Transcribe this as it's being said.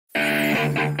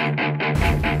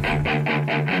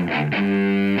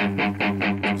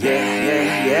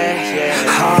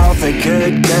the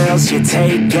good girls you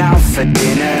take out for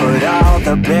dinner, but all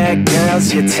the bad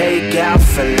girls you take out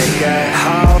for liquor.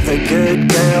 All the good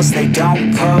girls, they don't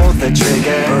pull the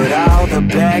trigger, but all the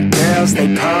bad girls, they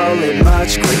pull it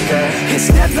much quicker.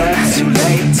 It's never too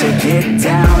late to get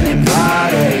down and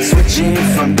party, switching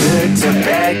from good to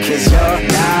bad, cause you're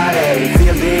naughty.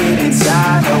 Feel it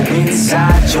inside, oh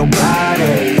inside your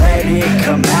body, let it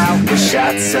come out with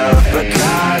shots of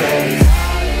Bacardi.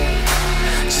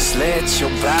 Just let your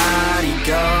body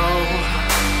go,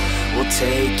 we'll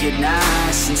take it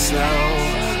nice and slow.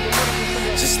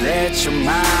 Just let your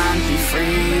mind be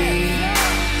free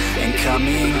and come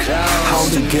in close. All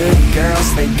the good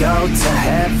girls, they go to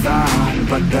heaven,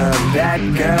 but the bad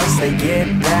girls, they get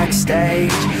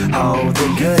backstage. Oh, the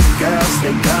good girls,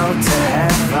 they go to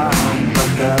heaven,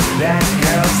 but the bad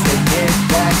girls, they get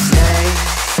backstage.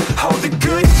 Oh, the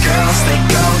good girls, they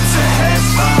go to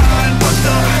heaven, but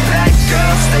the bad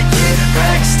girls, they get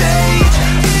backstage.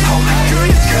 Oh, the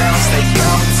good girls, they go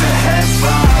to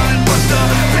heaven, but the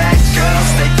bad girls,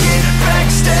 they get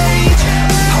backstage.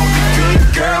 Oh, the good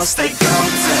girls, they go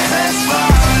to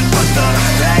heaven, but the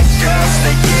bad girls,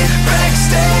 they get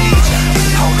backstage.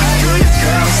 Oh, the good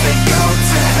girls, they go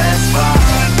to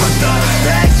heaven, but the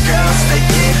bad girls, they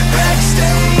get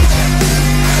backstage.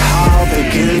 All the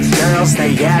good girls,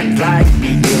 they act like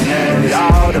beginners.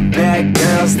 All the bad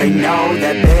girls, they know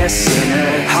that they're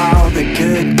sinners. All the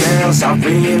good girls are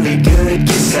really good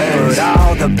kissers, but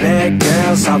all the bad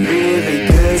girls are really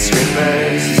good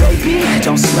strippers. Baby,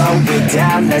 don't slow it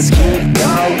down, let's keep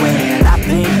going. I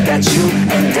think that you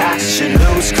and I should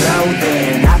lose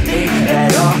clothing. I think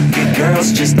that all good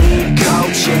girls just need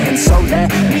coaching, so let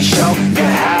me show you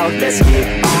how, let's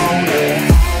get on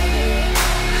it.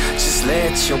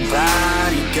 Let your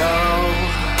body go,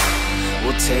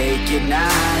 we'll take it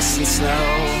nice and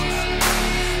slow.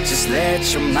 Just let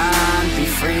your mind be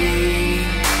free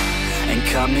and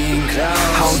come in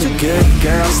close. All the good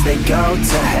girls, they go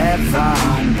to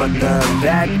heaven, but the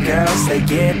bad girls, they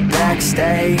get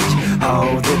backstage.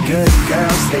 Oh, the good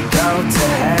girls, they go to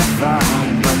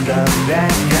heaven, but the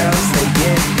bad girls, they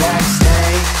get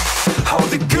backstage. Oh,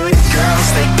 the good girls,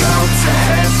 they go to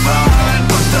heaven,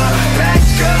 but the bad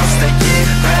girls, they get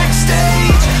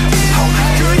backstage. Oh, the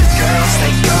good girls,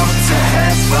 they go to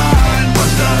heaven, but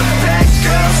the bad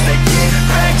girls, they get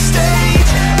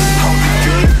backstage. Oh, the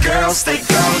good girls, they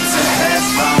go to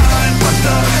heaven, but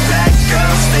the bad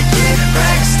girls, they get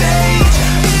backstage.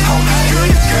 Oh, the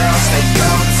good girls, they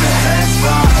go to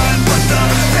heaven, but the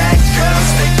bad girls,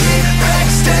 they get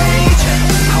backstage.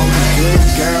 Oh, the good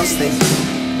girls, they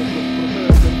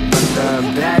the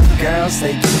bad girls,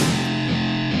 they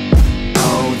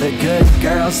oh, the good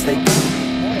girls, they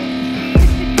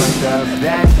but the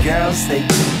bad girls, they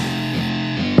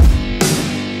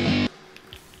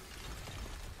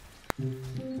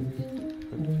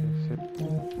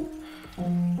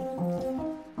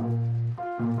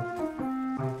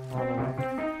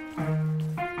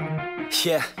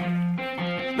yeah,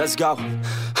 let's go.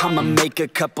 I'ma make a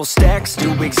couple stacks,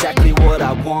 do exactly what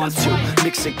I want to.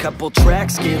 Mix a couple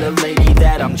tracks, get a lady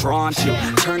that I'm drawn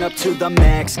to. Turn up to the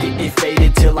max, get me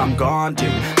faded till I'm gone, dude.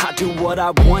 I do what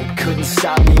I want, couldn't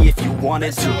stop me if you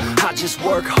wanted to. I just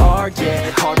work hard,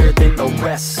 yeah, harder than the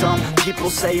rest. Some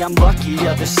people say I'm lucky,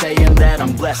 others saying that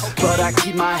I'm blessed, but I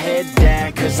keep my head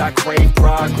down, cause I crave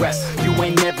progress. You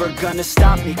ain't never gonna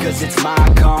stop me, cause it's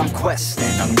my conquest,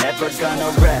 and I'm never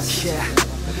gonna rest, yeah.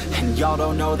 And y'all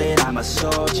don't know that I'm a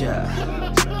soldier.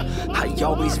 I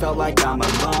always felt like I'm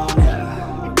alone,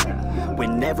 yeah.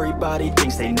 When everybody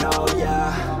thinks they know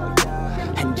ya,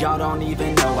 and y'all don't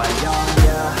even know I own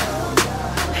ya.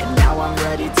 And now I'm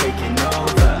ready taking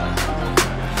over,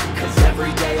 cause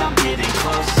every day I'm getting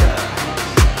closer.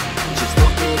 Just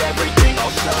look at everything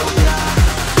I'll show ya.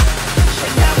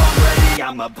 And now I'm ready,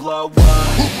 I'ma blow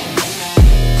up.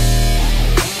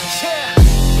 Yeah.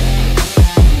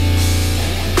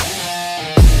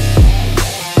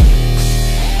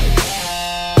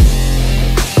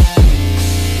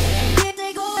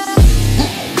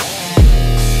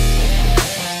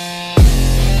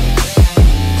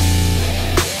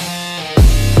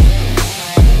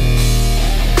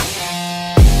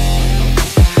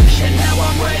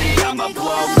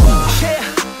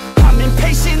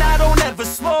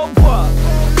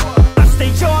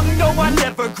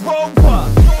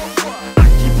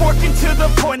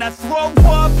 I throw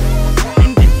up,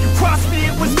 and if you cross me,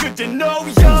 it was good to know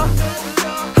ya.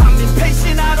 I'm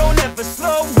impatient, I don't ever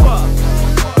slow up.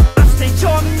 I stay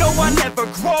young, no, I never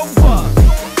grow up.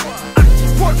 I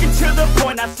keep working to the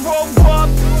point I throw up,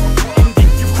 and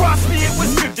if you cross me, it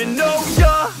was good to know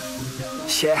ya.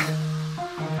 Yeah,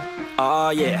 oh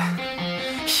yeah.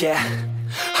 Yeah,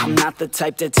 I'm not the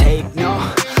type to take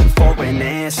no for an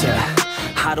answer.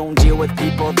 I don't deal with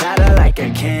people that are like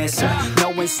a cancer. No,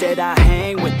 instead I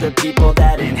hang with the people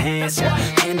that enhance ya.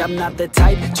 And I'm not the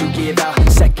type to give out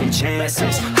second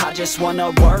chances. I just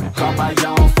wanna work on my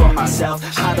own for myself.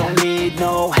 I don't need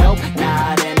no help,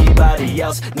 not anybody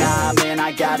else. Nah, man,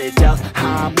 I got it dealt.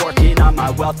 I'm working on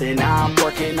my wealth and I'm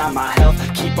working on my health.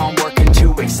 Keep on working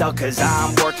to excel, cause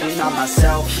I'm working on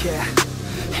myself. Yeah,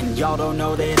 and y'all don't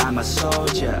know that I'm a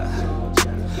soldier.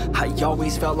 I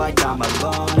always felt like I'm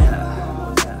alone, yeah.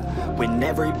 When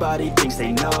everybody thinks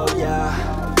they know ya,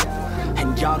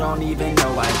 and y'all don't even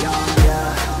know I own ya.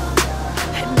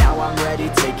 And now I'm ready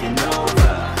taking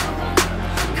over,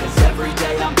 cause every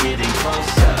day I'm getting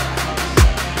closer.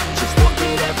 Just look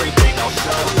at everything I'll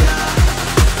show ya.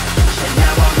 And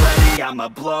now I'm ready, I'ma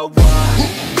blow up.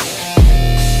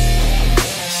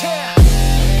 Yeah.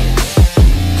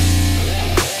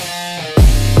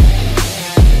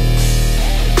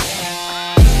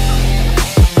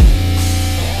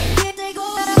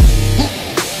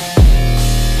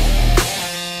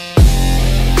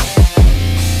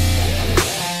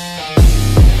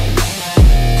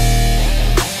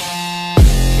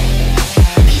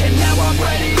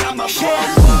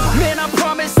 Man, I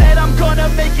promise that I'm gonna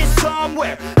make it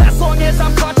somewhere. As long as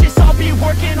I'm conscious, I'll be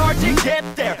working hard to get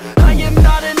there. I am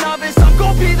not a novice, I'm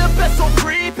gonna be the best, so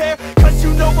prepare. Cause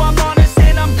you know I'm honest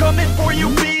and I'm coming for you,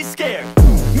 be scared.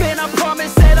 Man, I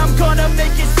promise that I'm gonna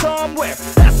make it somewhere.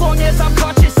 As long as I'm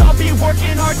conscious, I'll be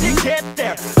working hard to get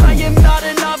there. I am not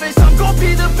a novice, I'm gonna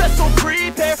be the best, so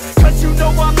prepare. Cause you know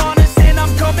I'm honest and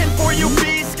I'm coming for you,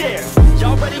 be scared.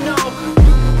 Y'all already know.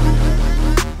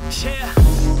 Yeah.